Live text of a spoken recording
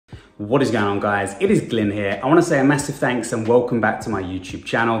What is going on, guys? It is Glynn here. I want to say a massive thanks and welcome back to my YouTube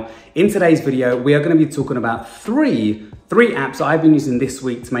channel. In today's video, we are going to be talking about three apps I've been using this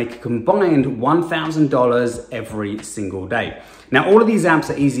week to make a combined $1,000 every single day. Now, all of these apps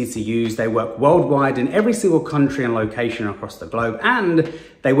are easy to use. They work worldwide in every single country and location across the globe, and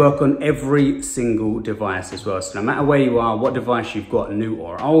they work on every single device as well. So no matter where you are, what device you've got, new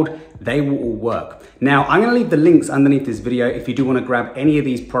or old, they will all work. Now, I'm going to leave the links underneath this video if you do want to grab any of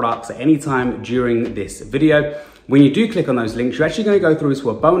these products at any time during this video. When you do click on those links, you're actually going to go through to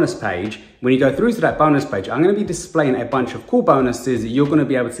a bonus page. When you go through to that bonus page, I'm going to be displaying a bunch of cool bonuses that you're going to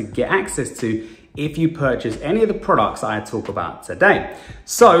be able to get access to if you purchase any of the products I talk about today.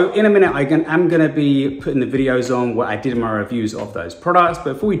 So in a minute, I'm going to be putting the videos on where I did my reviews of those products.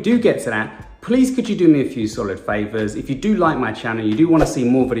 But before we do get to that, please could you do me a few solid favors? If you do like my channel, you do want to see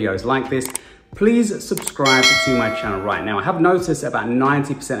more videos like this, please subscribe to my channel right now. I have noticed about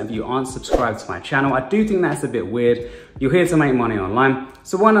 90% of you aren't subscribed to my channel. I do think that's a bit weird. You're here to make money online,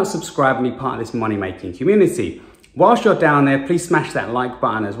 so why not subscribe and be part of this money-making community? Whilst you're down there, please smash that like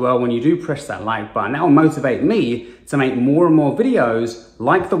button as well. When you do press that like button, that will motivate me to make more and more videos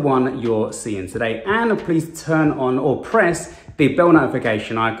like the one you're seeing today. And please turn on or press the bell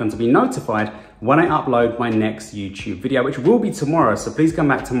notification icon to be notified when I upload my next YouTube video, which will be tomorrow. So please come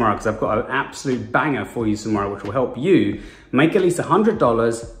back tomorrow because I've got an absolute banger for you tomorrow, which will help you make at least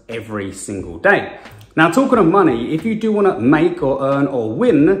 $100 every single day. Now, talking of money, if you do want to make or earn or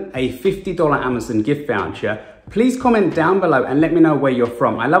win a $50 Amazon gift voucher, please comment down below and let me know where you're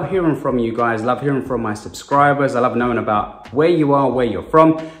from. I love hearing from you guys, love hearing from my subscribers. I love knowing about where you are, where you're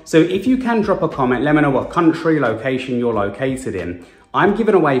from. So if you can drop a comment, let me know what country, location you're located in. I'm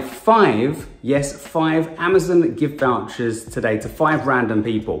giving away five Amazon gift vouchers today to 5 random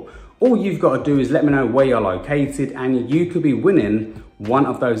people. All you've got to do is let me know where you're located and you could be winning one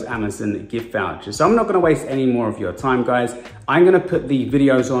of those Amazon gift vouchers. So I'm not going to waste any more of your time, guys. I'm going to put the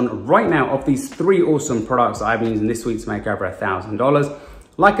videos on right now of these 3 awesome products I've been using this week to make over $1,000.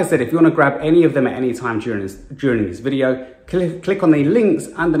 Like I said, if you want to grab any of them at any time during this video, click on the links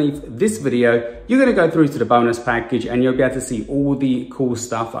underneath this video. You're going to go through to the bonus package and you'll be able to see all the cool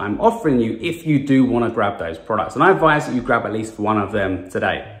stuff I'm offering you if you do want to grab those products. And I advise that you grab at least one of them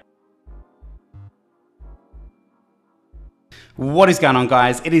today. What is going on,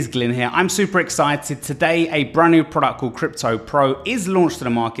 guys? It is Glynn here. I'm super excited. Today, a brand new product called Crypto Pro is launched to the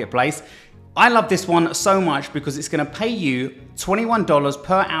marketplace. I love this one so much because it's going to pay you $21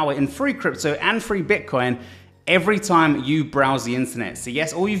 per hour in free crypto and free Bitcoin every time you browse the internet. So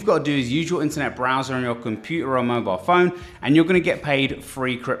yes, all you've got to do is use your internet browser on your computer or mobile phone, and you're going to get paid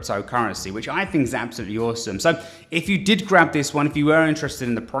free cryptocurrency, which I think is absolutely awesome. So if you did grab this one, if you were interested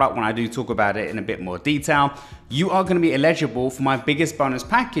in the product when I do talk about it in a bit more detail, you are going to be eligible for my biggest bonus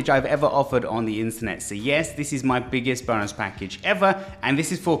package I've ever offered on the internet. So yes, this is my biggest bonus package ever, and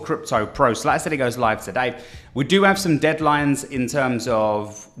this is for Crypto Pro. So like I said, it goes live today. We do have some deadlines in terms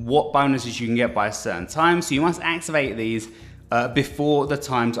of what bonuses you can get by a certain time, so you must activate these before the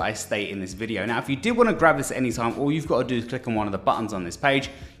times I state in this video. Now, if you did want to grab this at any time, all you've got to do is click on one of the buttons on this page.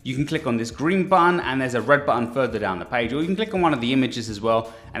 You can click on this green button and there's a red button further down the page, or you can click on one of the images as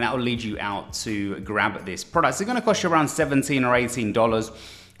well, and that will lead you out to grab this product. It's going to cost you around $17 or $18,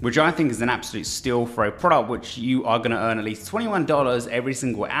 which I think is an absolute steal for a product which you are going to earn at least $21 every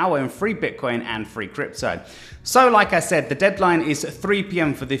single hour in free Bitcoin and free crypto. So like I said, the deadline is 3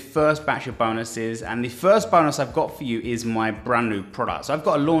 p.m. for the first batch of bonuses, and the first bonus I've got for you is my brand new product. So I've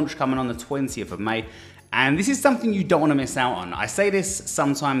got a launch coming on the 20th of May, and this is something you don't want to miss out on. I say this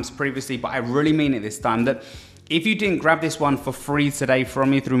sometimes previously, but I really mean it this time, that if you didn't grab this one for free today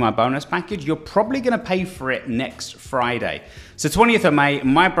from me through my bonus package, you're probably going to pay for it next Friday. So 20th of May,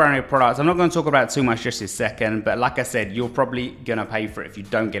 my brand new product. I'm not going to talk about it too much just this second, but like I said, you're probably going to pay for it if you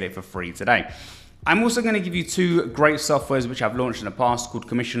don't get it for free today. I'm also going to give you 2 great softwares which I've launched in the past called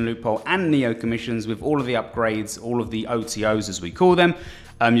Commission Loophole and Neo Commissions, with all of the upgrades, all of the OTOs as we call them.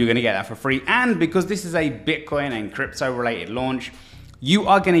 You're going to get that for free. And because this is a Bitcoin and crypto related launch, you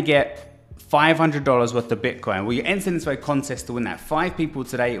are going to get $500 worth of Bitcoin. Well, you're entering into a contest to win that. 5 people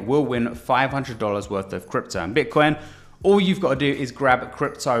today will win $500 worth of crypto and Bitcoin. All you've got to do is grab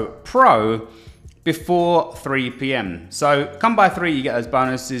Crypto Pro before 3 p.m. So come by 3, you get those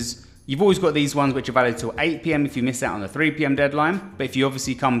bonuses. You've always got these ones which are valid till 8 p.m. if you miss out on the 3 p.m. deadline. But if you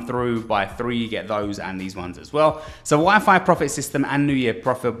obviously come through by 3, you get those and these ones as well. So Wi-Fi profit system and New Year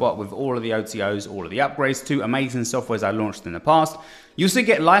profit bot with all of the OTOs, all of the upgrades, 2 amazing softwares I launched in the past. You also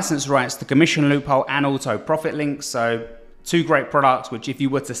get license rights to Commission Loophole and Auto Profit links. So 2 great products, which if you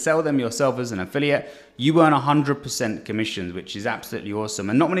were to sell them yourself as an affiliate, you earn 100% commissions, which is absolutely awesome.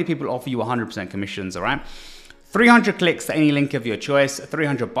 And not many people offer you 100% commissions, all right? 300 clicks to any link of your choice,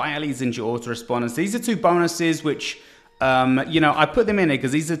 300 buyer leads into your autoresponders. These are 2 bonuses which, I put them in there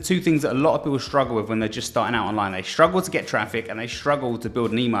because these are 2 things that a lot of people struggle with when they're just starting out online. They struggle to get traffic and they struggle to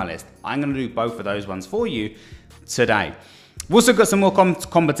build an email list. I'm going to do both of those ones for you today. We've also got some more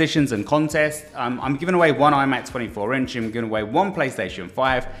competitions and contests. I'm giving away 1 iMac 24-inch, I'm giving away 1 PlayStation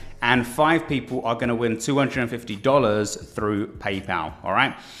 5, and 5 people are going to win $250 through PayPal, all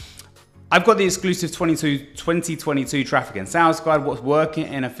right? I've got the exclusive 2022 traffic and sales guide, what's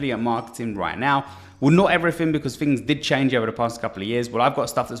working in affiliate marketing right now. Well, not everything, because things did change over the past couple of years. Well, I've got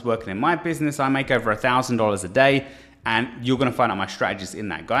stuff that's working in my business. I make over $1,000 a day, and you're going to find out my strategies in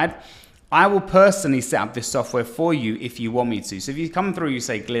that guide. I will personally set up this software for you if you want me to. So if you come through, you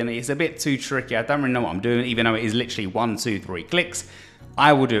say, Glynn, it's a bit too tricky. I don't really know what I'm doing, even though it is literally 1, 2, 3 clicks.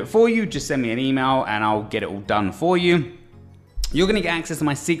 I will do it for you. Just send me an email and I'll get it all done for you. You're going to get access to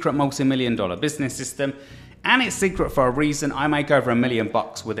my secret multi-million-dollar business system. And it's secret for a reason. I make over $1 million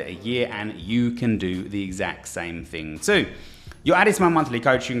with it a year, and you can do the exact same thing too. You're added to my monthly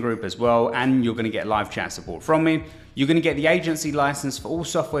coaching group as well, and you're going to get live chat support from me. You're going to get the agency license for all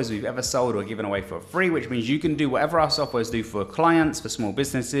softwares we've ever sold or given away for free, which means you can do whatever our softwares do for clients, for small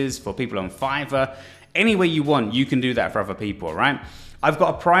businesses, for people on Fiverr, any way you want, you can do that for other people, right? I've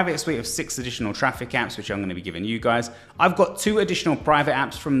got a private suite of 6 additional traffic apps, which I'm going to be giving you guys. I've got 2 additional private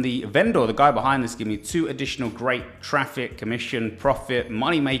apps from the vendor, the guy behind this, giving me 2 additional great traffic, commission, profit,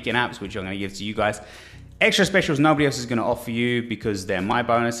 money-making apps, which I'm going to give to you guys. Extra specials nobody else is going to offer you because they're my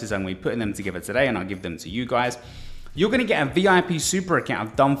bonuses. I'm going to be putting them together today, and I'll give them to you guys. You're going to get a VIP super account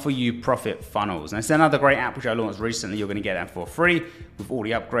of done for you profit funnels. And it's another great app which I launched recently. You're going to get that for free with all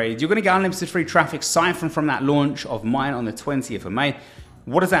the upgrades. You're going to get unlimited free traffic siphoned from that launch of mine on the 20th of May.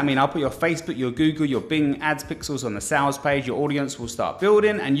 What does that mean? I'll put your Facebook, your Google, your Bing ads pixels on the sales page. Your audience will start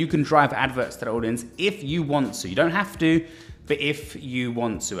building, and you can drive adverts to the audience if you want to. You don't have to, but if you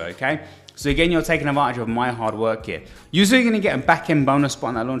want to, okay? So again, you're taking advantage of my hard work here. You're also going to get a back-end bonus spot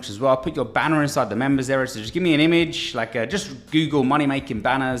on that launch as well. I'll put your banner inside the members area. So just give me an image, like just Google money-making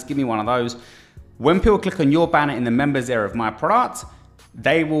banners. Give me one of those. When people click on your banner in the members area of my product,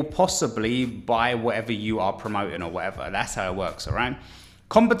 they will possibly buy whatever you are promoting or whatever. That's how it works, all right?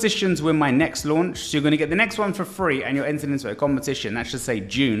 Competitions win my next launch. So you're going to get the next one for free, and you're entered into a competition. That should say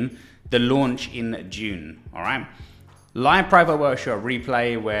June, the launch in June, all right? Live private workshop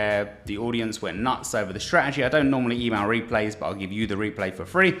replay where the audience went nuts over the strategy. I don't normally email replays, but I'll give you the replay for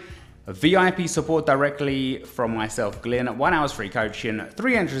free. A VIP support directly from myself, Glynn. 1 hour's free coaching.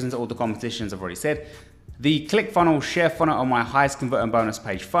 3 entries into all the competitions I've already said. The click funnel, share funnel on my highest converting bonus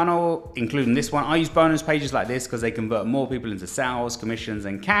page funnel, including this one. I use bonus pages like this because they convert more people into sales, commissions,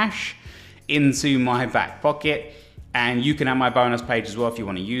 and cash into my back pocket. And you can have my bonus page as well if you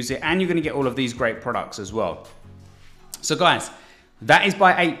want to use it. And you're going to get all of these great products as well. So guys, that is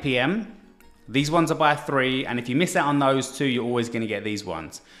by 8 p.m. These ones are by 3, and if you miss out on those 2, you're always going to get these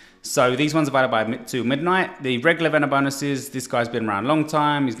ones. So these ones are available by 2 midnight. The regular vendor bonuses, this guy's been around a long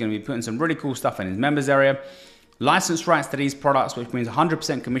time. He's going to be putting some really cool stuff in his members area. License rights to these products, which means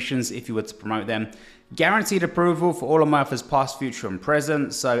 100% commissions if you were to promote them. Guaranteed approval for all of my offers, past, future, and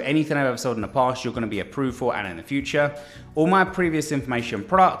present. So anything I've ever sold in the past, you're going to be approved for, and in the future. All my previous information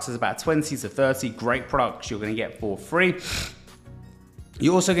products, there's about 20 to 30 great products you're going to get for free.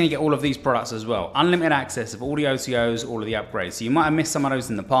 You're also going to get all of these products as well. Unlimited access of all the OTOs, all of the upgrades. So you might have missed some of those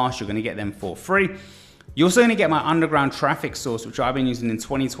in the past. You're going to get them for free. You're also going to get my underground traffic source, which I've been using in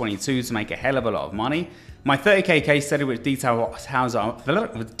 2022 to make a hell of a lot of money. My 30K case study, which details how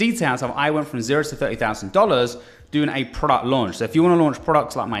I went from $0 to $30,000 doing a product launch. So if you want to launch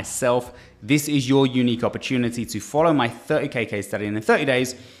products like myself, this is your unique opportunity to follow my 30K case study. And in 30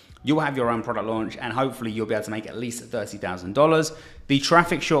 days, you'll have your own product launch, and hopefully you'll be able to make at least $30,000. The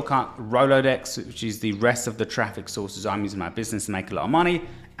traffic shortcut Rolodex, which is the rest of the traffic sources I'm using in my business to make a lot of money.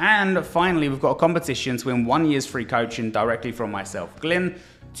 And finally, we've got a competition to win 1 year's free coaching directly from myself, Glynn,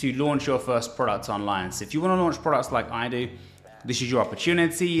 to launch your first product online. So if you want to launch products like I do, this is your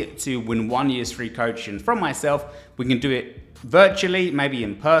opportunity to win 1 year's free coaching from myself. We can do it virtually, maybe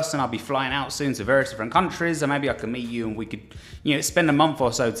in person. I'll be flying out soon to various different countries, and maybe I can meet you and we could, spend a month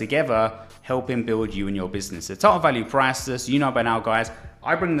or so together helping build you and your business. So total value priceless. You know by now, guys.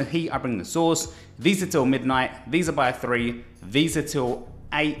 I bring the heat, I bring the sauce. These are till midnight. These are by 3. These are till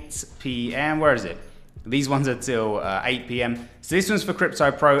 8 p.m. Where is it? These ones are till 8 p.m. So this one's for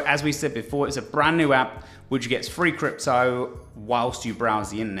Crypto Pro. As we said before, it's a brand new app which gets free crypto whilst you browse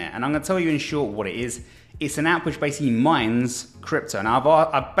the internet. And I'm going to tell you in short what it is. It's an app which basically mines crypto. Now,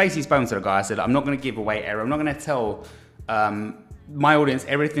 I've basically spoken to the guy. I said, I'm not going to give away error. I'm not going to tell my audience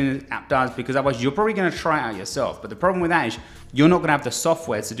everything the app does, because otherwise you're probably going to try it out yourself. But the problem with that is you're not going to have the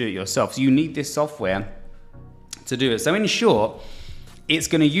software to do it yourself. So you need this software to do it. So in short, it's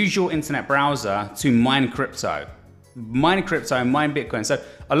going to use your internet browser to mine crypto. Mine crypto, mine Bitcoin. So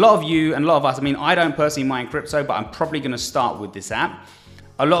a lot of you and a lot of us, I mean, I don't personally mine crypto, but I'm probably going to start with this app.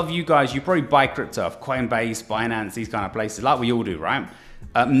 A lot of you guys, you probably buy crypto off Coinbase, Binance, these kind of places, like we all do, right?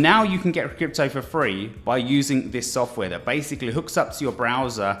 Now you can get crypto for free by using this software that basically hooks up to your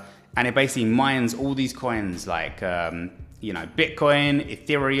browser, and it basically mines all these coins like, you know, Bitcoin,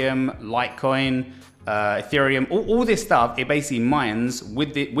 Ethereum, Litecoin, Ethereum, all this stuff. It basically mines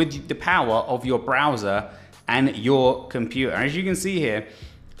with the power of your browser and your computer. And as you can see here,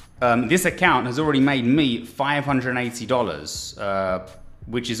 this account has already made me $580,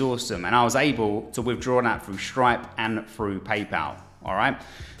 which is awesome. And I was able to withdraw that through Stripe and through PayPal. All right.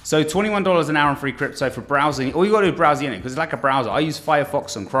 So $21 an hour on free crypto for browsing. All you got to do is browse the internet, because it's like a browser. I use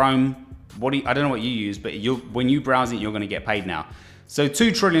Firefox on Chrome. I don't know what you use, but when you browse it, you're going to get paid now. So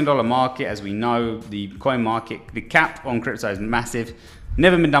 $2 trillion market, as we know, the coin market, the cap on crypto is massive.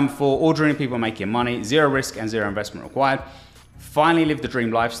 Never been done before. Ordinary people making money, zero risk and zero investment required. Finally live the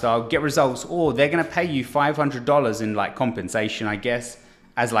dream lifestyle, get results, or they're going to pay you $500 in like compensation, I guess,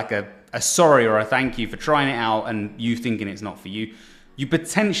 as like a sorry or a thank you for trying it out and you thinking it's not for you. You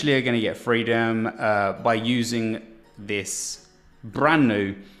potentially are going to get freedom by using this brand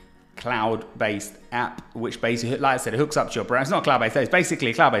new cloud-based app, which basically, like I said, it hooks up to your browser. It's not cloud-based, it's basically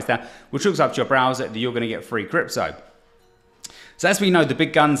a cloud-based app, which hooks up to your browser that you're going to get free crypto. So as we know, the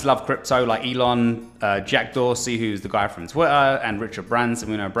big guns love crypto, like Elon, Jack Dorsey, who's the guy from Twitter, and Richard Branson,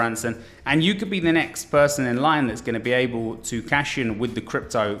 we know Branson. And you could be the next person in line that's going to be able to cash in with the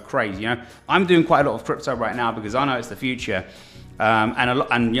crypto craze. You know, I'm doing quite a lot of crypto right now because I know it's the future,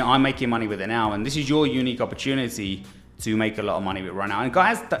 and you know, I'm making money with it now. And this is your unique opportunity to make a lot of money with it right now. And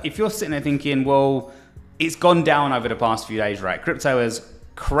guys, if you're sitting there thinking, well, it's gone down over the past few days, right? Crypto has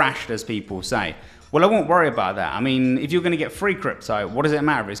crashed, as people say. Well, I won't worry about that. I mean, if you're going to get free crypto, what does it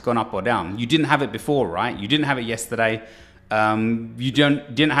matter if it's gone up or down? You didn't have it before, right? You didn't have it yesterday. You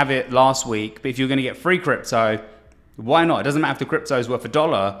didn't have it last week. But if you're going to get free crypto, why not? It doesn't matter if the crypto is worth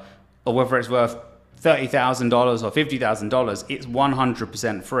 $1 or whether it's worth $30,000 or $50,000. It's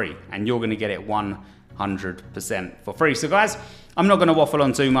 100% free, and you're going to get it 100% for free. So guys, I'm not going to waffle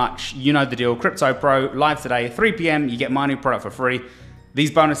on too much. You know the deal. Crypto Pro live today, 3 p.m. You get my new product for free.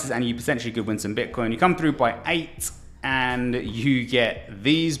 These bonuses, and you potentially could win some Bitcoin. You come through by 8 and you get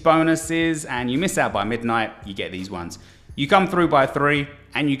these bonuses, and you miss out by midnight, you get these ones. You come through by 3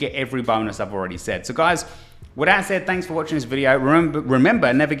 and you get every bonus I've already said. So guys, with that said, thanks for watching this video.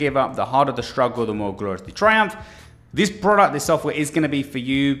 Remember, never give up. The harder the struggle, the more glorious the triumph. This product, this software is going to be for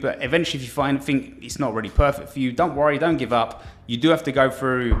you, but eventually if you think it's not really perfect for you, don't worry, don't give up. You do have to go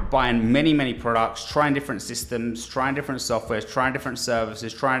through buying many, many products, trying different systems, trying different softwares, trying different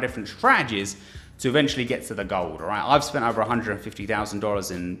services, trying different strategies to eventually get to the gold, all right? I've spent over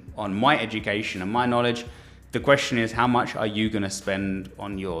 $150,000 on my education and my knowledge. The question is, how much are you going to spend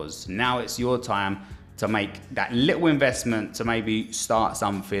on yours? Now it's your time to make that little investment to maybe start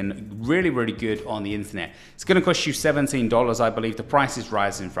something really, really good on the internet. It's going to cost you $17, I believe. The price is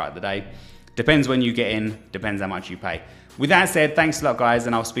rising throughout the day. Depends when you get in, depends how much you pay. With that said, thanks a lot, guys,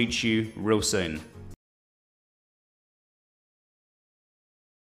 and I'll speak to you real soon.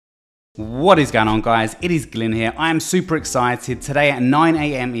 What is going on, guys? It is Glynn here. I am super excited. Today at 9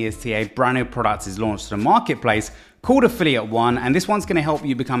 a.m. EST, a brand new product is launched to the marketplace called Affiliate One, and this one's going to help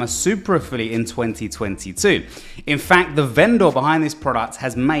you become a super affiliate in 2022. In fact, the vendor behind this product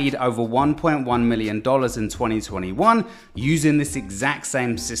has made over $1.1 million in 2021 using this exact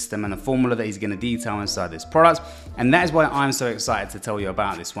same system and the formula that he's going to detail inside this product, and that is why I'm so excited to tell you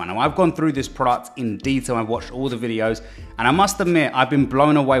about this one. Now, I've gone through this product in detail. I've watched all the videos, and I must admit, I've been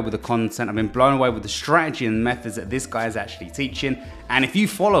blown away with the content. I've been blown away with the strategy and methods that this guy is actually teaching. And if you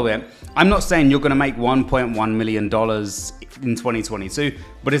follow it, I'm not saying you're going to make $1.1 million in 2022,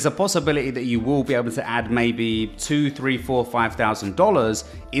 but it's a possibility that you will be able to add maybe $2,000, $3,000, $4,000, $5,000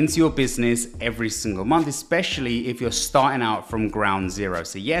 into your business every single month, especially if you're starting out from ground zero.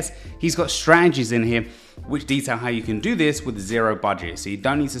 So yes, he's got strategies in here which detail how you can do this with zero budget. So you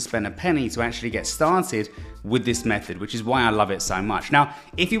don't need to spend a penny to actually get started with this method, which is why I love it so much. Now,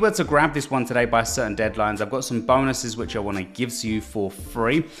 if you were to grab this one today by certain deadlines, I've got some bonuses which I want to give to you for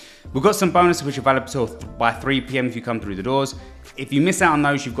free. We've got some bonuses which are valid till by 3 p.m. if you come through the doors. If you miss out on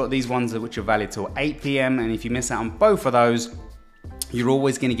those, you've got these ones which are valid till 8 p.m. And if you miss out on both of those, you're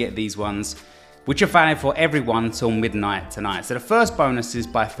always going to get these ones which are valid for everyone till midnight tonight. So the first bonus is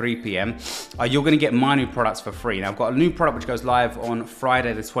by 3 p.m. You're gonna get my new products for free. Now I've got a new product which goes live on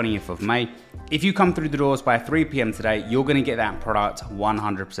Friday the 20th of May. If you come through the doors by 3 p.m. today, you're gonna get that product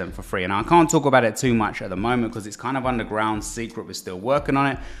 100% for free. And I can't talk about it too much at the moment because it's kind of underground, secret, we're still working on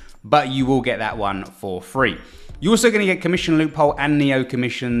it, but you will get that one for free. You're also gonna get Commission Loophole and Neo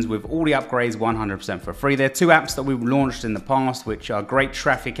Commissions with all the upgrades 100% for free. They're two apps that we've launched in the past, which are great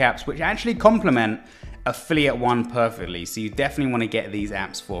traffic apps, which actually complement Affiliate One perfectly. So you definitely wanna get these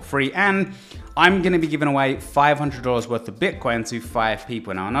apps for free. And I'm gonna be giving away $500 worth of Bitcoin to 5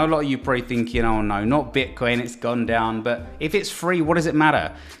 people. Now, I know a lot of you probably thinking, oh no, not Bitcoin, it's gone down. But if it's free, what does it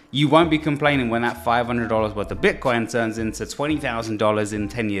matter? You won't be complaining when that $500 worth of Bitcoin turns into $20,000 in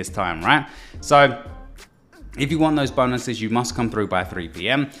 10 years time, right? So, if you want those bonuses, you must come through by 3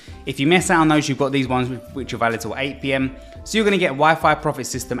 p.m. If you miss out on those, you've got these ones which are valid till 8 p.m. So you're gonna get Wi-Fi Profit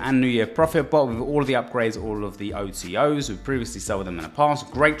System and New Year Profit Bot with all of the upgrades, all of the OTOs. We've previously sold them in the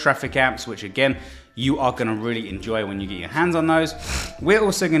past. Great traffic apps, which again, you are gonna really enjoy when you get your hands on those. We're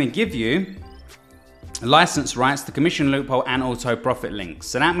also gonna give you license rights to Commission Loophole and Auto Profit links.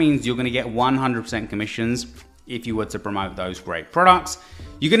 So that means you're gonna get 100% commissions if you were to promote those great products.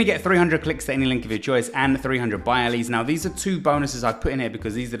 You're gonna get 300 clicks to any link of your choice and 300 buyer leads. Now, these are two bonuses I put in here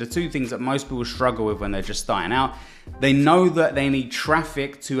because these are the two things that most people struggle with when they're just starting out. They know that they need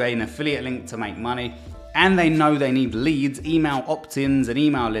traffic to an affiliate link to make money, and they know they need leads, email opt-ins, and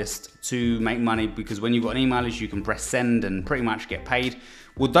email list to make money, because when you've got an email list, you can press send and pretty much get paid.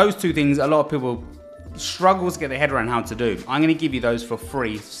 Well, those two things, a lot of people struggle to get their head around how to do. I'm gonna give you those for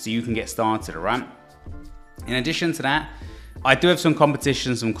free so you can get started, all right? In addition to that, I do have some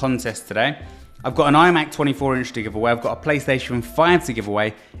competitions, some contests today. I've got an iMac 24-inch to give away, I've got a PlayStation 5 to give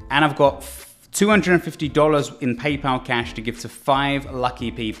away, and I've got $250 in PayPal cash to give to 5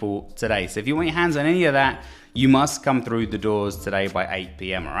 lucky people today. So if you want your hands on any of that, you must come through the doors today by 8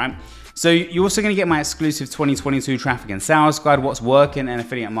 p.m, all right? So you're also gonna get my exclusive 2022 traffic and sales guide, what's working in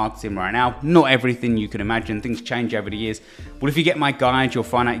affiliate marketing right now. Not everything you can imagine, things change over the years. But if you get my guide, you'll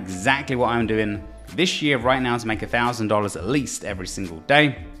find out exactly what I'm doing this year right now to make $1,000 at least every single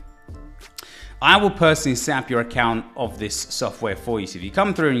day. I will personally set up your account of this software for you. So if you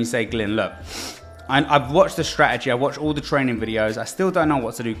come through and you say, Glynn, look, I've watched the strategy, I watched all the training videos, I still don't know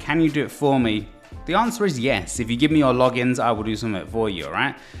what to do, can you do it for me? The answer is yes. If you give me your logins, I will do something for you, all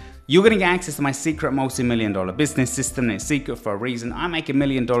right? You're gonna get access to my secret multi-million-dollar business system, and it's secret for a reason. I make $1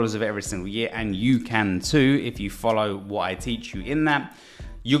 million of it every single year, and you can too if you follow what I teach you in that.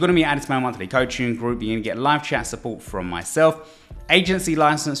 You're gonna be added to my monthly coaching group. You're gonna get live chat support from myself, agency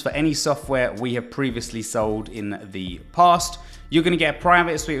license for any software we have previously sold in the past. You're gonna get a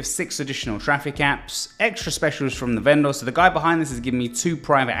private suite of 6 additional traffic apps, extra specials from the vendor. So the guy behind this has given me 2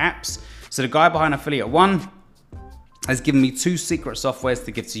 private apps. So the guy behind Affiliate One has given me 2 secret softwares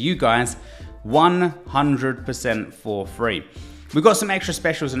to give to you guys 100% for free. We've got some extra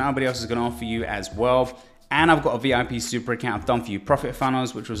specials that nobody else is gonna offer you as well. And I've got a VIP super account I've done for you, Profit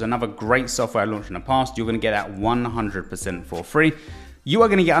Funnels, which was another great software I launched in the past. You're gonna get that 100% for free. You are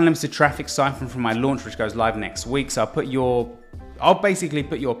gonna get unlimited traffic siphon from my launch, which goes live next week. So I'll basically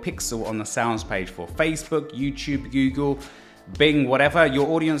put your pixel on the sales page for Facebook, YouTube, Google, Bing, whatever. Your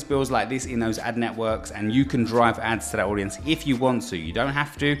audience builds like this in those ad networks, and you can drive ads to that audience if you want to. You don't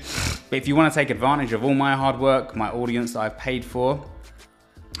have to, but if you wanna take advantage of all my hard work, my audience that I've paid for,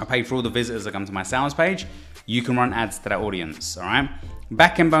 I paid for all the visitors that come to my sales page, you can run ads to that audience, all right?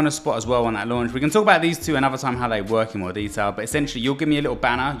 Back-end bonus spot as well on that launch. We can talk about these two another time, how they work in more detail, but essentially you'll give me a little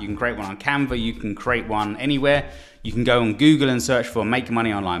banner. You can create one on Canva, you can create one anywhere. You can go on Google and search for Make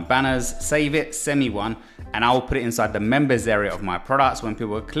Money Online banners, save it, send me one, and I will put it inside the members area of my products. When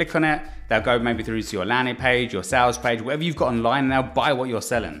people click on it, they'll go maybe through to your landing page, your sales page, whatever you've got online, and they'll buy what you're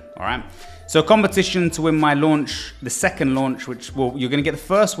selling, all right? So competition to win my launch, the second launch, you're gonna get the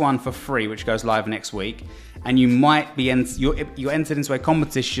first one for free, which goes live next week. And you might be, you're entered into a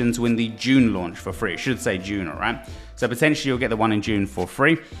competition to win the June launch for free. It should say June, all right? So potentially you'll get the one in June for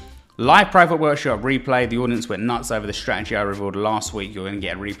free. Live private workshop replay. The audience went nuts over the strategy I revealed last week. You're gonna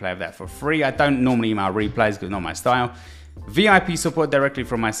get a replay of that for free. I don't normally email replays because it's not my style. VIP support directly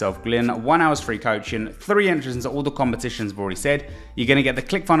from myself, Glynn, 1 hour's free coaching, 3 entries into all the competitions I've already said. You're gonna get the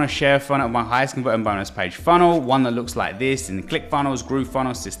ClickFunnels share funnel, my highest converting bonus page funnel, one that looks like this in the ClickFunnels,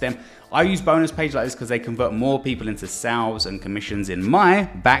 GrooveFunnels system. I use bonus pages like this because they convert more people into sales and commissions in my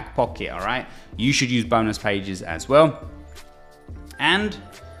back pocket, all right? You should use bonus pages as well. And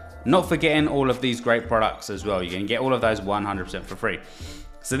not forgetting all of these great products as well. You're gonna get all of those 100% for free.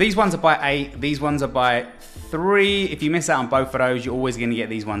 So these ones are by 8, these ones are by 3. If you miss out on both of those, you're always gonna get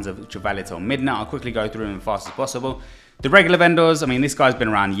these ones which are valid till midnight. I'll quickly go through them as fast as possible. The regular vendors, I mean, this guy's been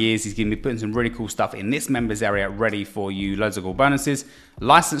around years. He's gonna be putting some really cool stuff in this members area ready for you. Loads of cool bonuses.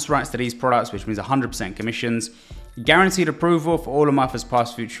 License rights to these products, which means 100% commissions. Guaranteed approval for all of my offers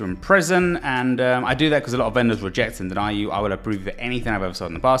past, future, and present. And I do that because a lot of vendors reject and deny you. I will approve of anything I've ever sold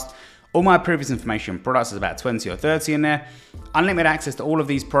in the past. All my previous information products, there's about 20 or 30 in there. Unlimited access to all of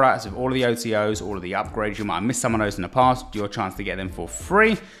these products with all of the OTOs, all of the upgrades. You might have missed some of those in the past. Your chance to get them for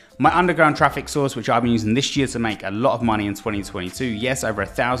free. My underground traffic source, which I've been using this year to make a lot of money in 2022. Yes, over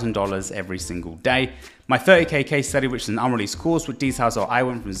 $1,000 every single day. My 30K case study, which is an unreleased course, which details how I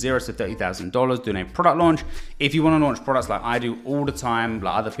went from $0 to $30,000 doing a product launch. If you want to launch products like I do all the time,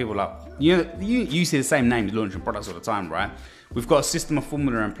 like other people, like you see the same names launching products all the time, right? We've got a system of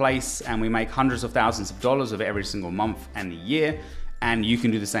formula in place, and we make hundreds of thousands of dollars of it every single month and year. And you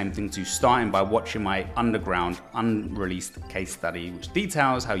can do the same thing too, starting by watching my underground unreleased case study, which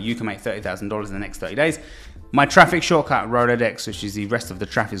details how you can make $30,000 in the next 30 days. My traffic shortcut Rolodex, which is the rest of the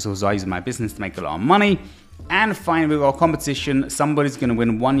traffic sources I use in my business to make a lot of money. And finally, we've got a competition. Somebody's gonna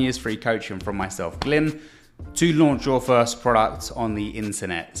win 1 year's free coaching from myself, Glynn, to launch your first product on the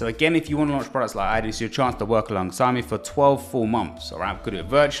internet. So again, if you want to launch products like I do, it's your chance to work alongside me for 12 full months. All right, I could do it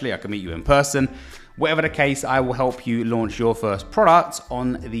virtually, I can meet you in person. Whatever the case, I will help you launch your first product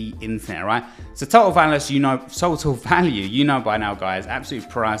on the internet, right? So total value, you know by now, guys, absolutely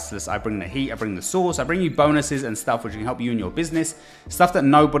priceless. I bring the heat, I bring the sauce, I bring you bonuses and stuff which can help you in your business, stuff that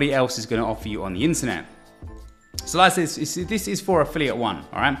nobody else is going to offer you on the internet. So like this is for affiliate one,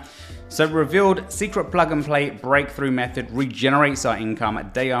 all right? So revealed secret plug and play breakthrough method regenerates our income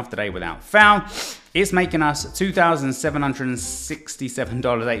day after day without fail. It's making us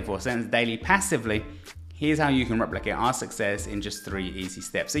 $2,767.84 daily passively. Here's how you can replicate our success in just 3 easy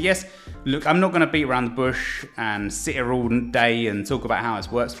steps. So yes, look, I'm not gonna beat around the bush and sit here all day and talk about how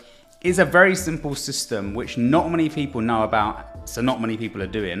this works. It's a very simple system which not many people know about, so not many people are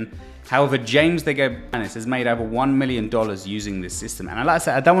doing. However, James has made over $1 million using this system. And like I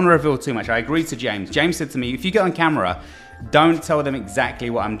said, I don't want to reveal too much. I agreed to James. James said to me, if you get on camera, don't tell them exactly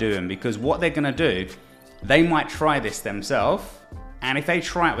what I'm doing, because what they're gonna do, they might try this themselves. And if they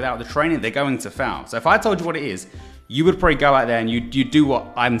try it without the training, they're going to fail. So if I told you what it is, you would probably go out there and you do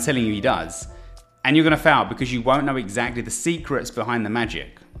what I'm telling you he does. And you're gonna fail because you won't know exactly the secrets behind the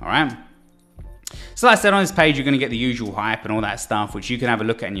magic, all right? So like I said, on this page, you're gonna get the usual hype and all that stuff, which you can have a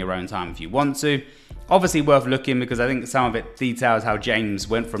look at in your own time if you want to. Obviously worth looking, because I think some of it details how James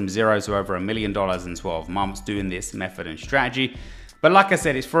went from 0 to over $1 million in 12 months doing this method and strategy. But like I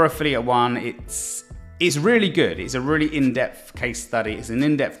said, it's for affiliate one. It's really good. It's a really in-depth case study. It's an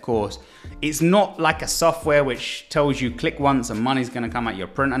in-depth course. It's not like a software which tells you click once and money's gonna come out your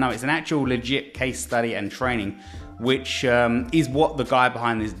printer. No, it's an actual legit case study and training, which is what the guy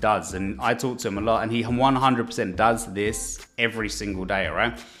behind this does. And I talk to him a lot, and he 100% does this every single day, all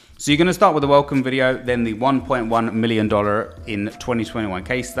right? So you're gonna start with the welcome video, then the $1.1 million in 2021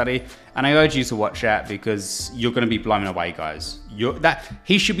 case study. And I urge you to watch that because you're gonna be blown away, guys.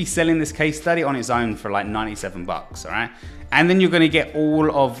 He should be selling this case study on its own for like 97 bucks, all right? And then you're gonna get all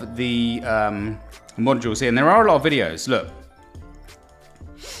of the modules here. And there are a lot of videos, look.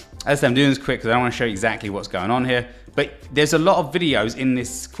 As I said, I'm doing this quick because I don't want to show you exactly what's going on here. But there's a lot of videos in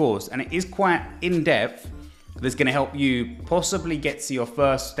this course, and it is quite in-depth. That's going to help you possibly get to your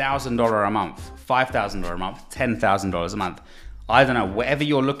first $1,000 a month, $5,000 a month, $10,000 a month. I don't know, whatever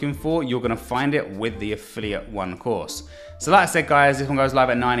you're looking for, you're going to find it with the Affiliate One course. So like I said, guys, this one goes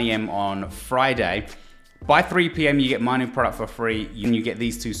live at 9 AM on Friday. By 3 PM, you get my new product for free. You get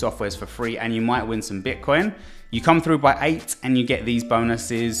these 2 softwares for free, and you might win some Bitcoin. You come through by 8 and you get these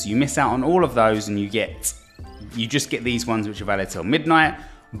bonuses. You miss out on all of those and you just get these ones which are valid till midnight.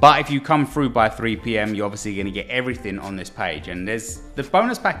 But if you come through by 3 PM, you're obviously gonna get everything on this page. And the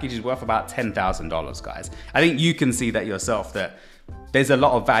bonus package is worth about $10,000, guys. I think you can see that yourself, that there's a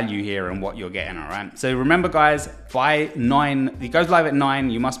lot of value here in what you're getting, all right? So remember, guys, by 9, it goes live at 9,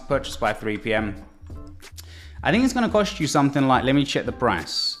 you must purchase by 3 PM. I think it's gonna cost you something like, let me check the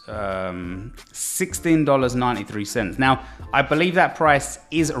price, $16.93. Now, I believe that price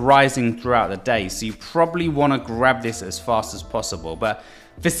is rising throughout the day, so you probably wanna grab this as fast as possible. But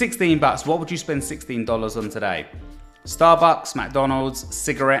for 16 bucks, what would you spend $16 on today? Starbucks, McDonald's,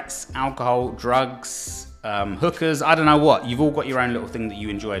 cigarettes, alcohol, drugs, hookers, I don't know what. You've all got your own little thing that you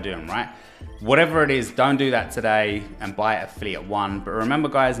enjoy doing, right? Whatever it is, don't do that today and buy Affiliate One. But remember,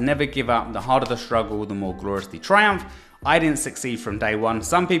 guys, never give up. The harder the struggle, the more glorious the triumph. I didn't succeed from day one.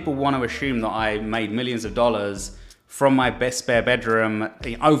 Some people want to assume that I made millions of dollars from my best spare bedroom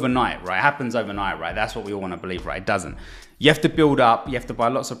overnight, right? It happens overnight, right? That's what we all want to believe, right? It doesn't. You have to build up, you have to buy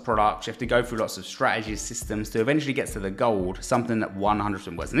lots of products, you have to go through lots of strategies, systems to eventually get to the gold, something that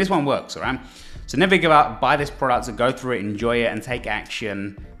 100% works. And this one works, all right? So never give up, buy this product and go through it, enjoy it, and take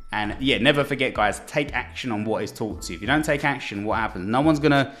action. And yeah, never forget, guys, take action on what is taught to you. If you don't take action, what happens? No one's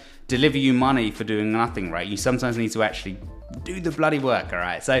gonna deliver you money for doing nothing, right? You sometimes need to actually do the bloody work, all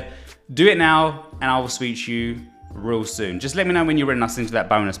right? So do it now, and I will speak to you real soon. Just let me know when you're ready to listen to that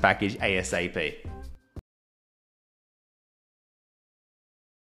bonus package ASAP.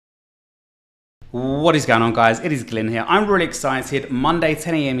 What is going on, guys? It is Glynn here. I'm really excited. Monday,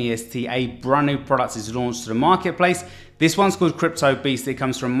 10 AM EST, a brand new product is launched to the marketplace. This one's called Crypto Beast. It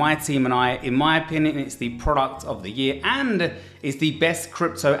comes from my team and I. In my opinion, it's the product of the year and it's the best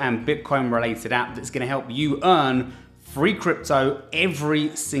crypto and Bitcoin related app that's going to help you earn free crypto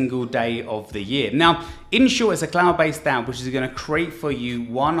every single day of the year. Now, in short, it's a cloud-based app which is going to create for you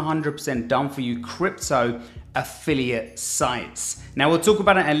 100% done for you crypto affiliate sites. Now, we'll talk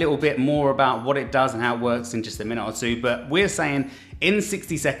about it a little bit more about what it does and how it works in just a minute or two, but we're saying in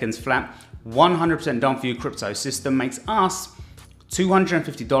 60 seconds flat, 100% done for you crypto system makes us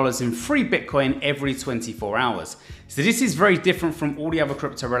 $250 in free Bitcoin every 24 hours. So this is very different from all the other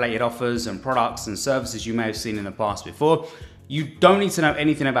crypto related offers and products and services you may have seen in the past before. You don't need to know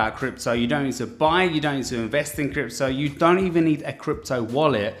anything about crypto. You don't need to buy, you don't need to invest in crypto. You don't even need a crypto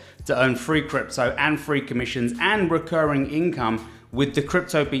wallet to earn free crypto and free commissions and recurring income with the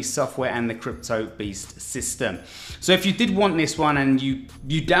Crypto Beast software and the Crypto Beast system. So if you did want this one, and you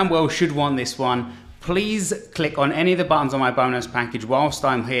damn well should want this one, please click on any of the buttons on my bonus package whilst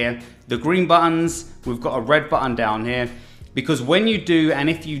I'm here. The green buttons, we've got a red button down here, because when you do, and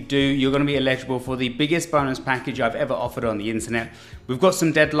if you do, you're gonna be eligible for the biggest bonus package I've ever offered on the internet. We've got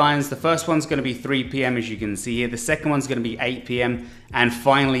some deadlines. The first one's gonna be 3 PM, as you can see here. The second one's gonna be 8 PM. And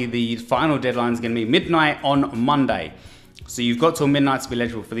finally, the final deadline is gonna be midnight on Monday. So you've got till midnight to be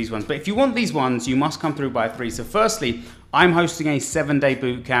eligible for these ones. But if you want these ones, you must come through by 3. So firstly, I'm hosting a 7-day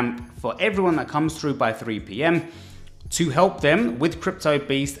boot camp for everyone that comes through by 3 PM to help them with Crypto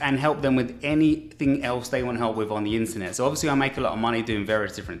Beast and help them with anything else they want help with on the internet. So obviously I make a lot of money doing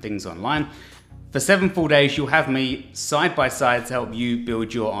various different things online. For 7 full days, you'll have me side by side to help you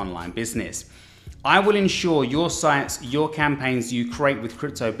build your online business. I will ensure your sites, your campaigns you create with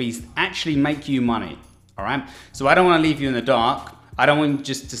Crypto Beast actually make you money. All right, so I don't want to leave you in the dark. I don't want you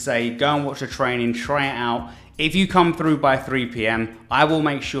just to say, go and watch the training, try it out. If you come through by 3 PM, I will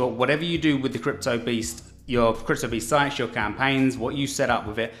make sure whatever you do with the Crypto Beast, your Crypto Beast sites, your campaigns, what you set up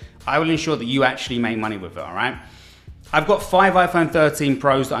with it, I will ensure that you actually make money with it, all right? I've got 5 iPhone 13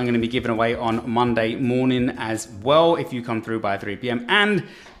 Pros that I'm going to be giving away on Monday morning as well if you come through by 3 PM. And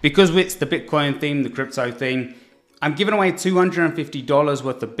because it's the Bitcoin theme, the crypto theme, I'm giving away $250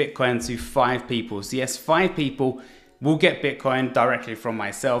 worth of Bitcoin to 5 people. So yes, 5 people will get Bitcoin directly from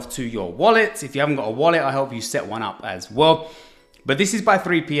myself to your wallet. If you haven't got a wallet, I'll help you set one up as well. But this is by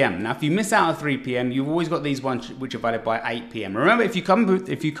 3 PM. Now, if you miss out at 3 PM, you've always got these ones which are valid by 8 PM. Remember, if you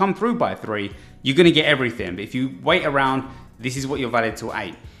come through by 3, you're gonna get everything. But if you wait around, this is what you're valid till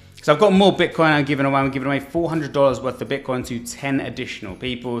 8. So I've got more Bitcoin I'm giving away. I'm giving away $400 worth of Bitcoin to 10 additional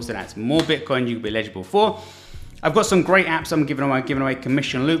people. So that's more Bitcoin you can be eligible for. I've got some great apps I'm giving away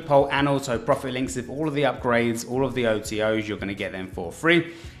commission loophole and auto profit links. If all of the upgrades, all of the OTOs, you're gonna get them for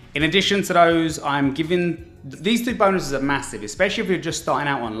free. In addition to those, I'm giving, these 2 bonuses are massive, especially if you're just starting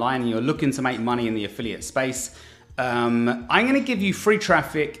out online and you're looking to make money in the affiliate space. I'm gonna give you free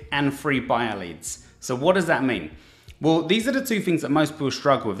traffic and free buyer leads. So what does that mean? Well, these are the 2 things that most people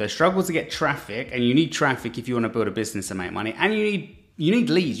struggle with. They struggle to get traffic, and you need traffic if you wanna build a business and make money, and you need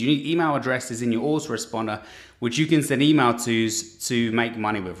leads, you need email addresses in your autoresponder, which you can send email to make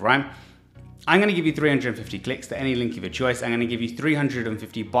money with, right? I'm gonna give you 350 clicks to any link of your choice. I'm gonna give you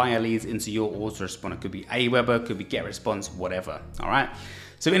 350 buyer leads into your autoresponder. Could be Aweber, could be GetResponse, whatever, all right?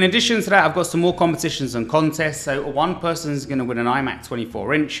 So in addition to that, I've got some more competitions and contests. So one person is gonna win an iMac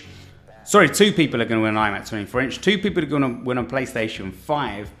 24-inch. Sorry, 2 people are gonna win an iMac 24-inch. 2 people are gonna win a PlayStation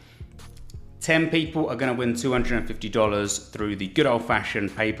 5. 10 people are gonna win $250 through the good old-fashioned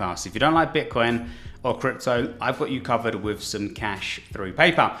PayPal. So if you don't like Bitcoin or crypto, I've got you covered with some cash through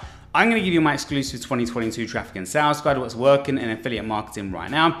PayPal. I'm gonna give you my exclusive 2022 traffic and sales guide, what's working in affiliate marketing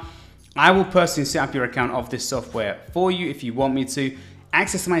right now. I will personally set up your account of this software for you if you want me to.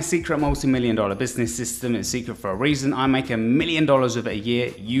 Access to my secret multi-million-dollar business system. It's secret for a reason. I make $1 million with it a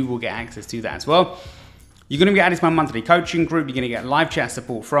year. You will get access to that as well. You're gonna be added to my monthly coaching group. You're gonna get live chat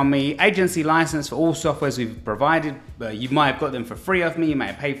support from me, agency license for all softwares we've provided. You might have got them for free of me, you may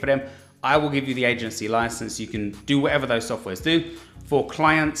have paid for them. I will give you the agency license. You can do whatever those softwares do for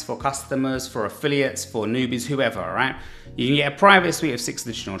clients, for customers, for affiliates, for newbies, whoever, all right? You can get a private suite of 6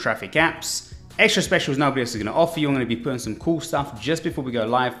 additional traffic apps, extra specials nobody else is gonna offer you. I'm gonna be putting some cool stuff just before we go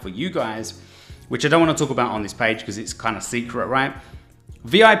live for you guys, which I don't wanna talk about on this page because it's kind of secret, right?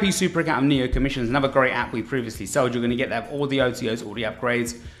 VIP Super Account of Neo Commissions, another great app we previously sold. You're gonna get that, all the OTOs, all the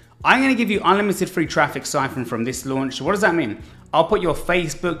upgrades. I'm gonna give you unlimited free traffic siphon from this launch. So what does that mean? I'll put your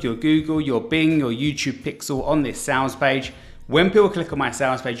Facebook, your Google, your Bing, your YouTube pixel on this sales page. When people click on my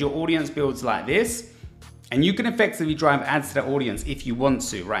sales page, your audience builds like this, and you can effectively drive ads to that audience if you want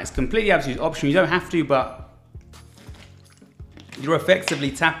to, right? It's completely up to you, option. You don't have to, but you're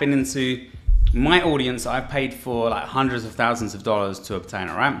effectively tapping into my audience. I've paid for like hundreds of thousands of dollars to obtain,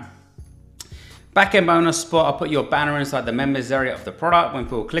 all right? Backend bonus spot, I'll put your banner inside the members area of the product. When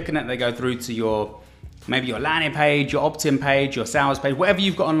people click on it, they go through to maybe your landing page, your opt-in page, your sales page, whatever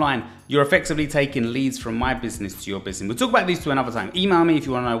you've got online. You're effectively taking leads from my business to your business. We'll talk about these two another time. Email me if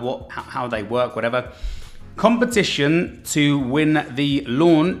you want to know how they work, whatever. Competition to win the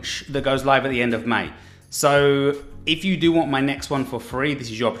launch that goes live at the end of May. So if you do want my next one for free,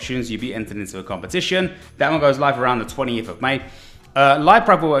 this is your opportunity. You'll be entered into a competition. That one goes live around the 20th of May. Live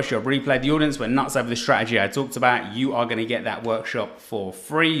private workshop replay. The audience went nuts over the strategy I talked about. You are going to get that workshop for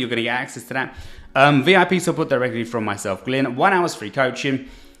free. You're going to get access to that. VIP support directly from myself, Glynn. 1 hour's free coaching.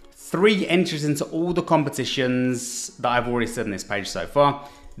 3 entries into all the competitions that I've already said on this page so far.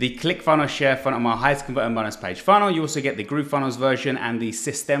 The ClickFunnels Share Funnel, my highest converting bonus page funnel. You also get the Group Funnels version and the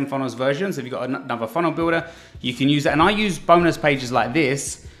System Funnels version. So if you've got another funnel builder, you can use that. And I use bonus pages like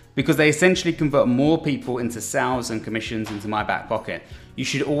this because they essentially convert more people into sales and commissions into my back pocket. You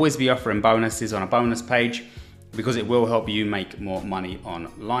should always be offering bonuses on a bonus page because it will help you make more money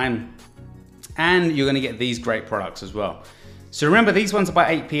online. And you're gonna get these great products as well. So remember, these ones are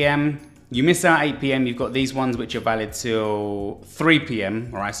by 8 p.m. You miss out 8 p.m, you've got these ones which are valid till 3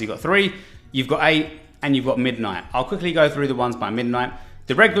 p.m. All right, so you've got 3, you've got 8, and you've got midnight. I'll quickly go through the ones by midnight.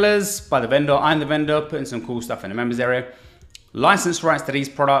 The regulars by the vendor, I'm the vendor, putting some cool stuff in the members area. License rights to these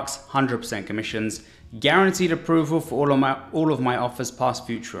products, 100% commissions. Guaranteed approval for all of my offers, past,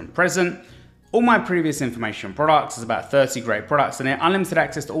 future, and present. All my previous information products, there's about 30 great products in it. Unlimited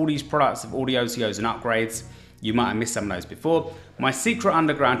access to all these products of all the OTOs and upgrades. You might have missed some of those before. My secret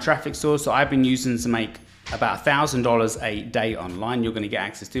underground traffic source, so I've been using to make about $1,000 a day online. You're gonna get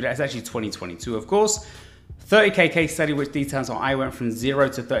access to that. It's actually 2022, of course. 30K case study, which details how I went from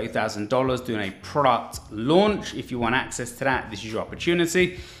 $0 to $30,000 doing a product launch. If you want access to that, this is your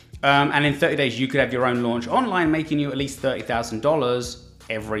opportunity. And in 30 days, you could have your own launch online, making you at least $30,000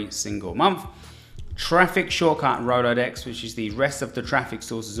 every single month. Traffic shortcut Rolodex, which is the rest of the traffic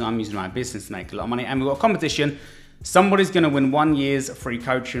sources I'm using in my business to make a lot of money. And we've got a competition. Somebody's gonna win 1 year's free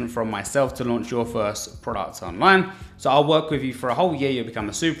coaching from myself to launch your first product online. So I'll work with you for a whole year. You'll become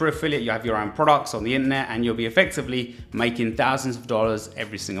a super affiliate. You have your own products on the internet and you'll be effectively making thousands of dollars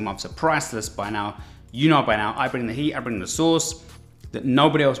every single month. So priceless by now. You know by now, I bring the heat, I bring the sauce that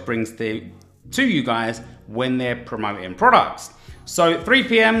nobody else brings to you guys when they're promoting products. So 3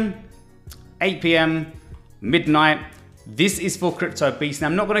 p.m, 8 p.m, midnight. This is for Crypto Beast. Now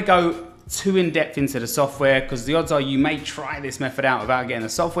I'm not gonna go too in depth into the software because the odds are you may try this method out without getting the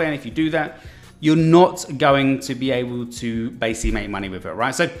software. And if you do that, you're not going to be able to basically make money with it,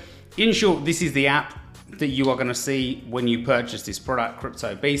 right? So in short, this is the app that you are gonna see when you purchase this product,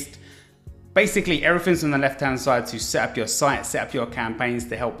 Crypto Beast. Basically everything's on the left-hand side to set up your site, set up your campaigns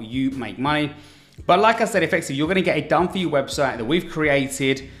to help you make money. But like I said, effectively, you're gonna get a done-for-you website that we've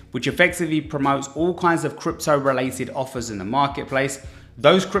created, which effectively promotes all kinds of crypto-related offers in the marketplace.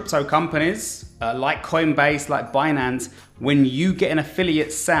 Those crypto companies, like Coinbase, like Binance, when you get an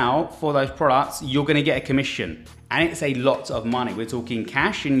affiliate sale for those products, you're gonna get a commission. And it's a lot of money. We're talking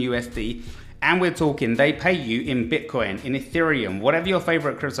cash in USD, and we're talking they pay you in Bitcoin, in Ethereum, whatever your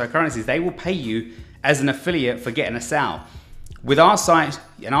favorite cryptocurrencies, they will pay you as an affiliate for getting a sale. With our site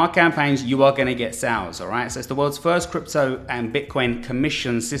and our campaigns, you are gonna get sales, all right? So it's the world's first crypto and Bitcoin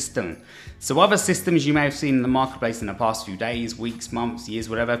commission system. So other systems you may have seen in the marketplace in the past few days, weeks, months, years,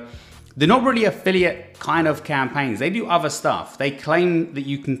 whatever, they're not really affiliate kind of campaigns. They do other stuff. They claim that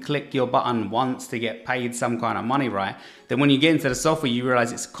you can click your button once to get paid some kind of money, right? Then when you get into the software, you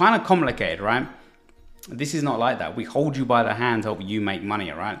realize it's kind of complicated, right? This is not like that. We hold you by the hand, help you make money,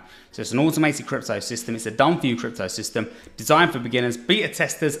 all right? So it's an automated crypto system. It's a done-for-you crypto system designed for beginners. Beta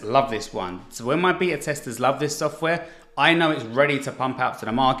testers love this one. So when my beta testers love this software, I know it's ready to pump out to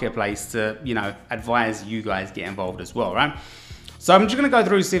the marketplace to, you know, advise you guys get involved as well, right? So I'm just gonna go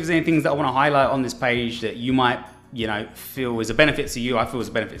through, see if there's any things that I wanna highlight on this page that you might you know, feel is a benefit to you, I feel is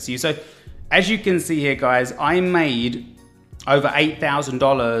a benefit to you. So as you can see here, guys, I made over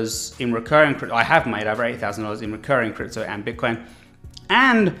 $8,000 in recurring crypto. I have made over $8,000 in recurring crypto and Bitcoin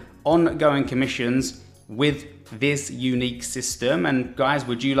and ongoing commissions with this unique system. And guys,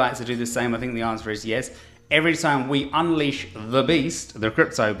 would you like to do the same? I think the answer is yes. Every time we unleash the beast, the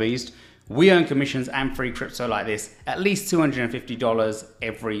crypto beast, we earn commissions and free crypto like this, at least $250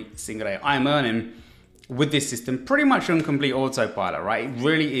 every single day. I'm earning with this system pretty much on complete autopilot, right? It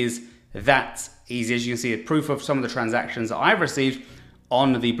really is that easy. As you can see, a proof of some of the transactions that I've received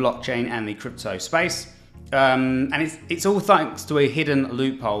on the blockchain and the crypto space. And it's all thanks to a hidden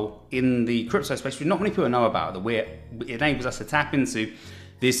loophole in the crypto space which not many people know about, that it enables us to tap into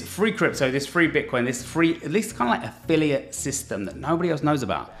this free crypto, this free Bitcoin, this free, at least kind of like affiliate system that nobody else knows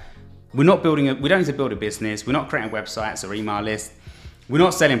about. We're not building we don't need to build a business. We're not creating websites or email lists. We're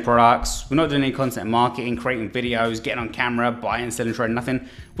not selling products. We're not doing any content marketing, creating videos, getting on camera, buying, selling, trading, nothing.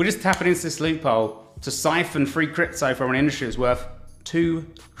 We're just tapping into this loophole to siphon free crypto from an industry that's worth $2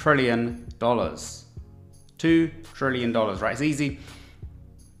 trillion. $2 trillion, right? It's easy.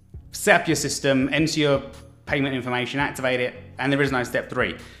 Set up your system, enter your payment information, activate it, and there is no step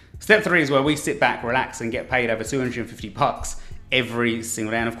 3. Step 3 is where we sit back, relax, and get paid over $250 every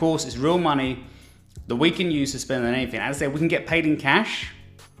single day. And of course, it's real money that we can use to spend on anything. As I said, we can get paid in cash,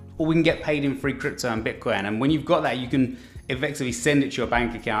 or we can get paid in free crypto and Bitcoin. And when you've got that, you can effectively send it to your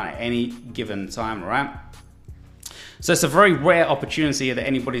bank account at any given time, right? So it's a very rare opportunity that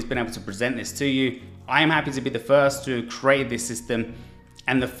anybody's been able to present this to you. I am happy to be the first to create this system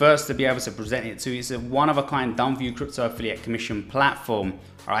and the first to be able to present it to you. It's a one-of-a-kind done-for-you crypto affiliate commission platform.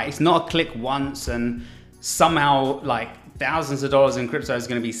 All right, it's not a click once and somehow like thousands of dollars in crypto is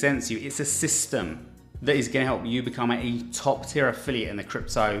going to be sent to you. It's a system that is going to help you become a top-tier affiliate in the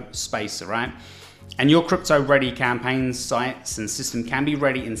crypto space, all right? And your crypto-ready campaigns, sites, and system can be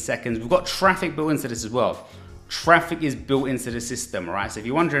ready in seconds. We've got traffic built into this as well. Traffic is built into the system, all right? So if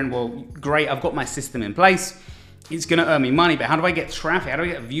you're wondering, well, great, I've got my system in place. It's gonna earn me money, but how do I get traffic? How do I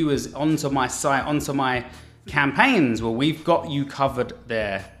get viewers onto my site, onto my campaigns? Well, we've got you covered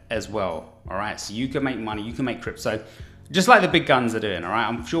there as well, all right? So you can make money, you can make crypto, just like the big guns are doing, all right?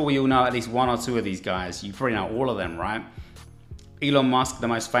 I'm sure we all know at least one or two of these guys. You probably know all of them, right? Elon Musk, the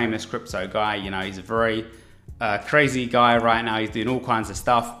most famous crypto guy, you know, he's a very crazy guy right now. He's doing all kinds of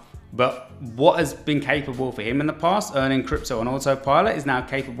stuff. But what has been capable for him in the past, earning crypto on autopilot, is now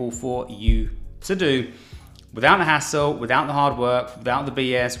capable for you to do without the hassle, without the hard work, without the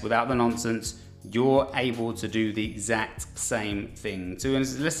BS, without the nonsense. You're able to do the exact same thing too.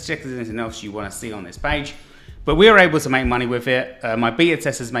 And let's check if there's anything else you want to see on this page. But we are able to make money with it. My beta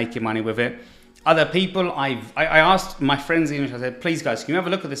tester's making money with it. Other people, I asked my friends in, I said, please guys, can you have a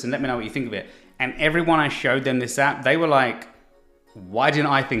look at this and let me know what you think of it? And everyone I showed them this app, they were like, why didn't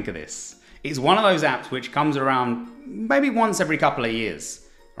I think of this? It's one of those apps which comes around maybe once every couple of years,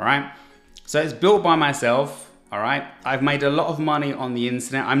 all right? So it's built by myself, all right? I've made a lot of money on the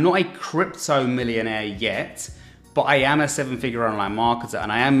internet. I'm not a crypto millionaire yet, but I am a 7-figure online marketer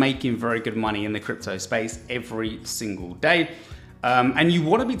and I am making very good money in the crypto space every single day. And you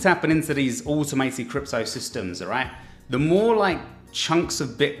wanna be tapping into these automated crypto systems, all right? The more like chunks of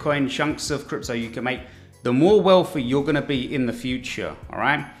Bitcoin, chunks of crypto you can make, the more wealthy you're gonna be in the future, all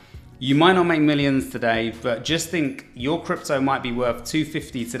right? You might not make millions today, but just think your crypto might be worth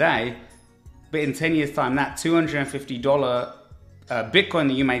 $250 today, but in 10 years time, that $250 Bitcoin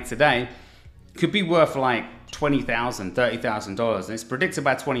that you made today could be worth like $20,000, $30,000. And it's predicted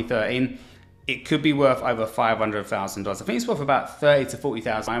by 2013, it could be worth over $500,000. I think it's worth about $30,000 to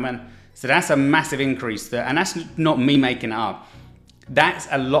 $40,000. So that's a massive increase there. And that's not me making it up. That's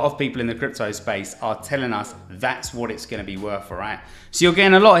a lot of people in the crypto space are telling us that's what it's going to be worth, all right? So you're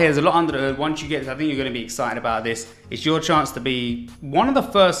getting a lot here. There's a lot under the hood. Once you get this, I think you're going to be excited about this. It's your chance to be one of the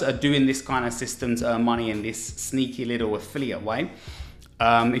first that are doing this kind of system to earn money in this sneaky little affiliate way.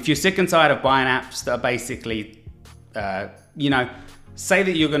 If you're sick and tired of buying apps that are basically, you know, say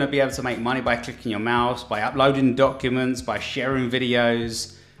that you're going to be able to make money by clicking your mouse, by uploading documents, by sharing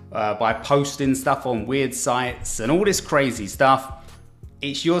videos, by posting stuff on weird sites and all this crazy stuff.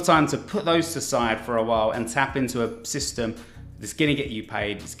 It's your time to put those aside for a while and tap into a system that's gonna get you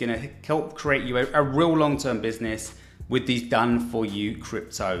paid. It's gonna help create you a real long-term business with these done-for-you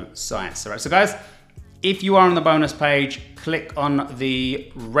crypto sites. All right, so guys, if you are on the bonus page, click on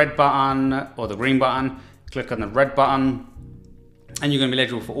the red button or the green button, click on the red button, and you're gonna be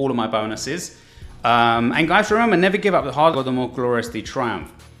eligible for all of my bonuses. And guys, remember, never give up. The harder, the more glorious the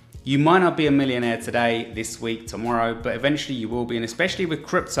triumph. You might not be a millionaire today, this week, tomorrow, but eventually you will be. And especially with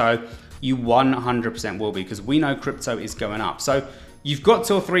crypto, you 100% will be, because we know crypto is going up. So you've got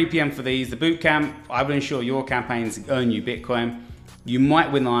till 3 p.m. for these. The bootcamp, I will ensure your campaigns earn you Bitcoin. You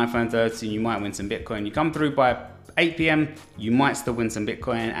might win the iPhone 13, you might win some Bitcoin. You come through by 8 p.m, you might still win some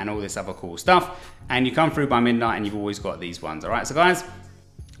Bitcoin and all this other cool stuff. And you come through by midnight and you've always got these ones, all right? So guys,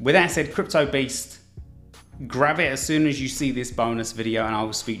 with that said, Crypto Beast, grab it as soon as you see this bonus video, and I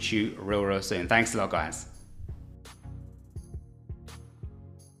will speak to you real soon. Thanks a lot, guys.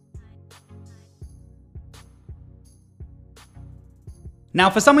 Now,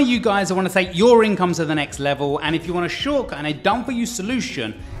 for some of you guys, I want to take your income to the next level, and if you want a shortcut and a done-for-you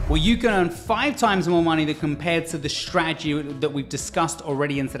solution where you can earn 5 times more money than compared to the strategy that we've discussed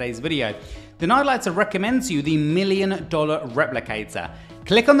already in today's video, then I'd like to recommend to you the $1 Million Replicator.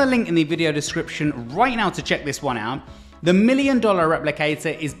 Click on the link in the video description right now to check this one out. The $1 Million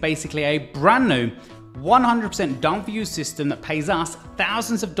Replicator is basically a brand new 100% done-for-you system that pays us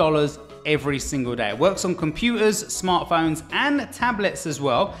thousands of dollars every single day. It works on computers, smartphones, and tablets as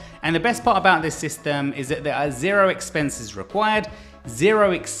well. And the best part about this system is that there are 0 expenses required,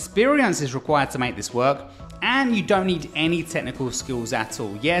 0 experience is required to make this work, and you don't need any technical skills at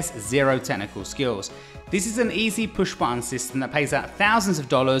all. Yes, 0 technical skills. This is an easy push button system that pays out thousands of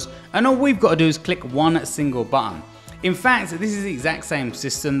dollars, and all we've got to do is click one single button. In fact, this is the exact same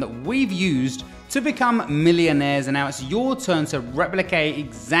system that we've used to become millionaires, and now it's your turn to replicate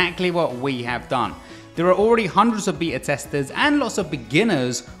exactly what we have done. There are already hundreds of beta testers and lots of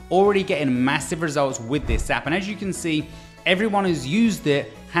beginners already getting massive results with this app, and as you can see, everyone who's used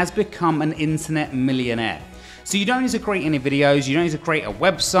it has become an internet millionaire. So you don't need to create any videos, you don't need to create a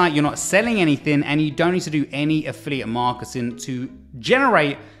website, you're not selling anything, and you don't need to do any affiliate marketing to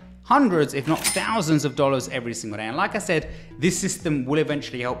generate hundreds, if not thousands of dollars every single day. And like I said, this system will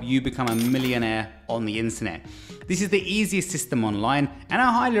eventually help you become a millionaire on the internet. This is the easiest system online, and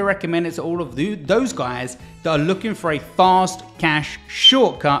I highly recommend it to all of those guys that are looking for a fast cash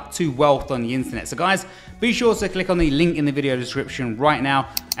shortcut to wealth on the internet. So guys, be sure to click on the link in the video description right now,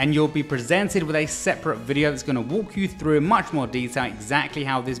 and you'll be presented with a separate video that's going to walk you through in much more detail exactly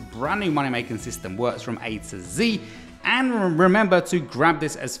how this brand new money-making system works from A to Z. And remember to grab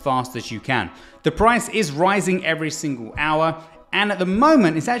this as fast as you can. The price is rising every single hour, and at the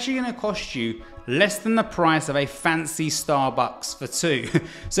moment it's actually going to cost you less than the price of a fancy Starbucks for 2.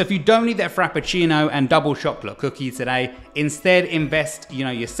 So if you don't need that Frappuccino and double chocolate cookie today, instead invest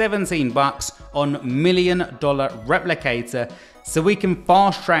your 17 bucks on $1 Million Replicator, so we can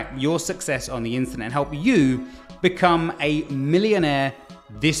fast track your success on the internet and help you become a millionaire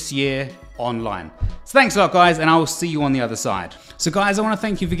this year online. So thanks a lot, guys, and I will see you on the other side. So guys, I want to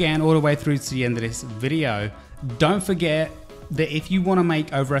thank you for getting all the way through to the end of this video. Don't forget that if you want to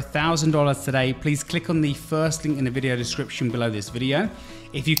make over $1,000 today, please click on the first link in the video description below this video.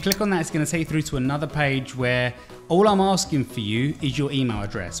 If you click on that, it's going to take you through to another page where all I'm asking for you is your email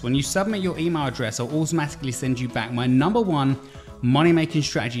address. When you submit your email address, I'll automatically send you back my #1 money-making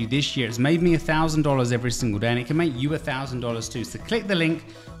strategy this year. It's made me $1,000 every single day, and it can make you $1,000 too. So click the link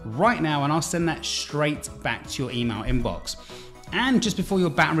right now and I'll send that straight back to your email inbox. And just before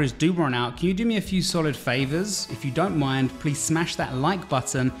your batteries do run out, can you do me a few solid favors? If you don't mind, please smash that like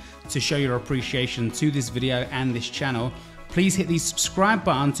button to show your appreciation to this video and this channel. Please hit the subscribe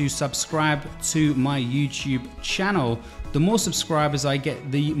button to subscribe to my YouTube channel. The more subscribers I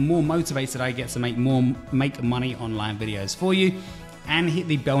get, the more motivated I get to make money online videos for you. And hit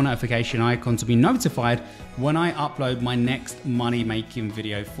the bell notification icon to be notified when I upload my next money making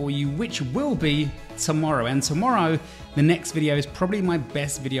video for you, which will be tomorrow. And tomorrow, the next video is probably my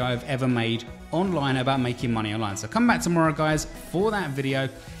best video I've ever made online about making money online. So come back tomorrow, guys, for that video.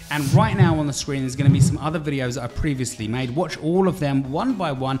 And right now on the screen, there's going to be some other videos that I previously made. Watch all of them one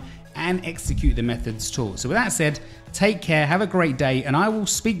by one and execute the methods taught. So with that said, take care, have a great day, and I will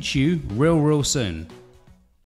speak to you real soon.